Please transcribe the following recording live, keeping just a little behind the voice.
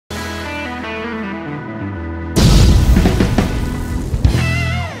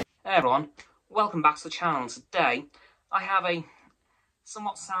Hey everyone, welcome back to the channel. Today I have a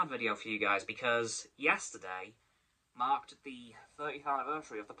somewhat sad video for you guys because yesterday marked the 30th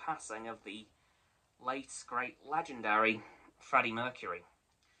anniversary of the passing of the late, great, legendary Freddie Mercury.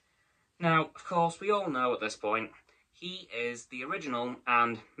 Now, of course, we all know at this point, he is the original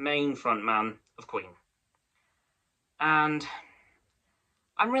and main frontman of Queen. And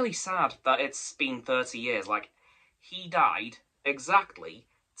I'm really sad that it's been 30 years. Like, he died exactly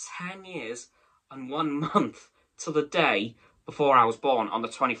 10 years and 1 month to the day before I was born on the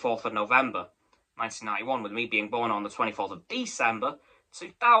 24th of November 1991, with me being born on the 24th of December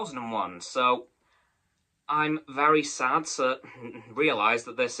 2001. So I'm very sad to realise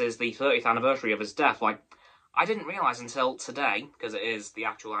that this is the 30th anniversary of his death. Like, I didn't realise until today, because it is the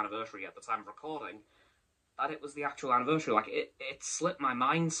actual anniversary at the time of recording, that it was the actual anniversary. Like, it slipped my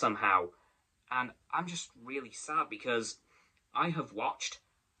mind somehow. And I'm just really sad because I have watched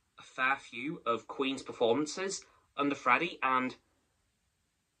a fair few of Queen's performances under Freddie, and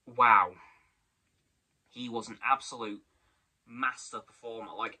wow, he was an absolute master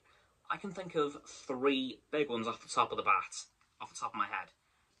performer. Like, I can think of 3 big ones off the top of my head.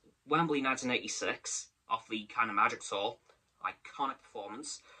 Wembley 1986, off the Kind of Magic tour, iconic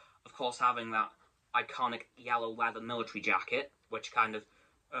performance. Of course, having that iconic yellow leather military jacket, which kind of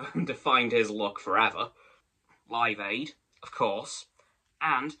defined his look forever. Live Aid, of course,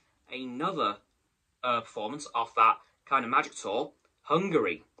 and another performance off that Kind of Magic tour,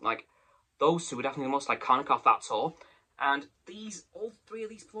 Hungary. Like, those two were definitely the most iconic off that tour. And all 3 of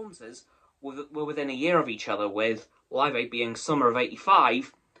these performances were within a year of each other, with Live Aid being summer of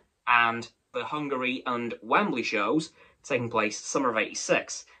 '85, and the Hungary and Wembley shows taking place summer of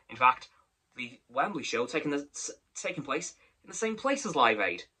 '86. In fact, the Wembley show taking place in the same place as Live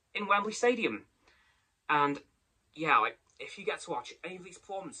Aid, in Wembley Stadium. And yeah, like, if you get to watch any of these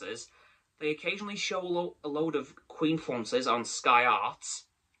performances, they occasionally show a load of Queen performances on Sky Arts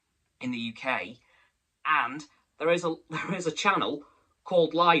in the UK, and there is a channel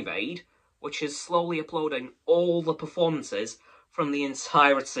called Live Aid, which is slowly uploading all the performances from the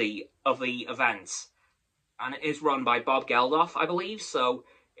entirety of the events. And it is run by Bob Geldof, I believe, so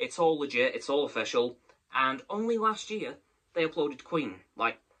it's all legit, it's all official. And only last year, they uploaded Queen.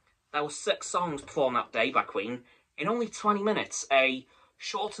 Like, there were 6 songs performed that day by Queen in only 20 minutes. A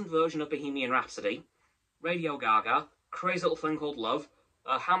shortened version of Bohemian Rhapsody, Radio Gaga, Crazy Little Thing Called Love,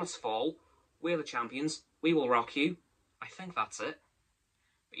 Hammers Fall, We're the Champions, We Will Rock You. I think that's it.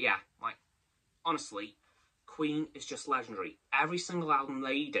 But yeah, like, honestly, Queen is just legendary. Every single album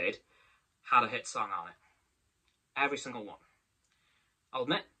they did had a hit song on it. Every single one. I'll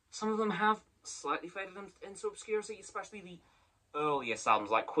admit, some of them have slightly faded into obscurity, especially the earliest albums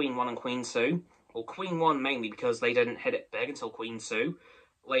like Queen 1 and Queen 2. Well, Queen 1 mainly because they didn't hit it big until Queen 2,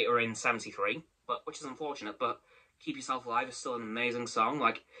 later in '73, which is unfortunate, but Keep Yourself Alive is still an amazing song.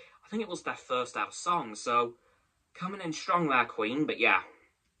 Like, I think it was their first ever song, so coming in strong there, Queen. But yeah,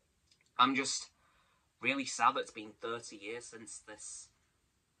 I'm just really sad that it's been 30 years since this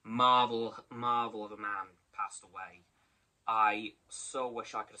marvel of a man passed away. I so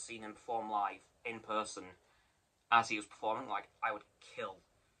wish I could have seen him perform live, in person, as he was performing. Like, I would kill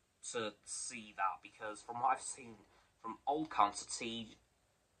to see that, because from what I've seen from old concerts,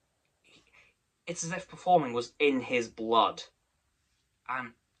 it's as if performing was in his blood.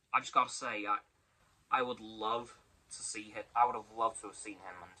 And I just gotta say, I would love to see him. I would have loved to have seen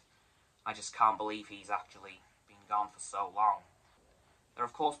him, and I just can't believe he's actually been gone for so long. There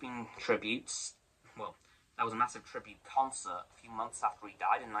have, of course, been tributes. Well, there was a massive tribute concert a few months after he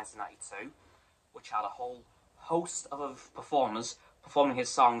died in 1992, which had a whole host of performers performing his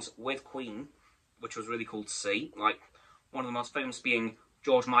songs with Queen, which was really cool to see. Like, one of the most famous being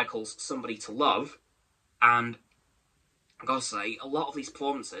George Michael's Somebody to Love. And I've got to say, a lot of these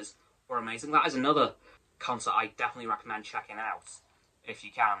performances were amazing. That is another concert I definitely recommend checking out, if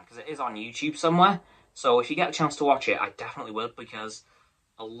you can, because it is on YouTube somewhere. So if you get a chance to watch it, I definitely would, because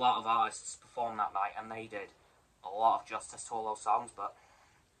a lot of artists performed that night, and they did a lot of justice to all those songs, but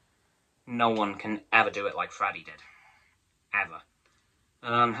no one can ever do it like Freddie did. Ever.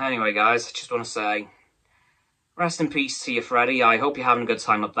 Anyway, guys, I just want to say, rest in peace to you, Freddie. I hope you're having a good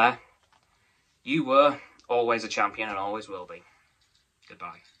time up there. You were always a champion and always will be.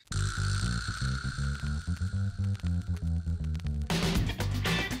 Goodbye.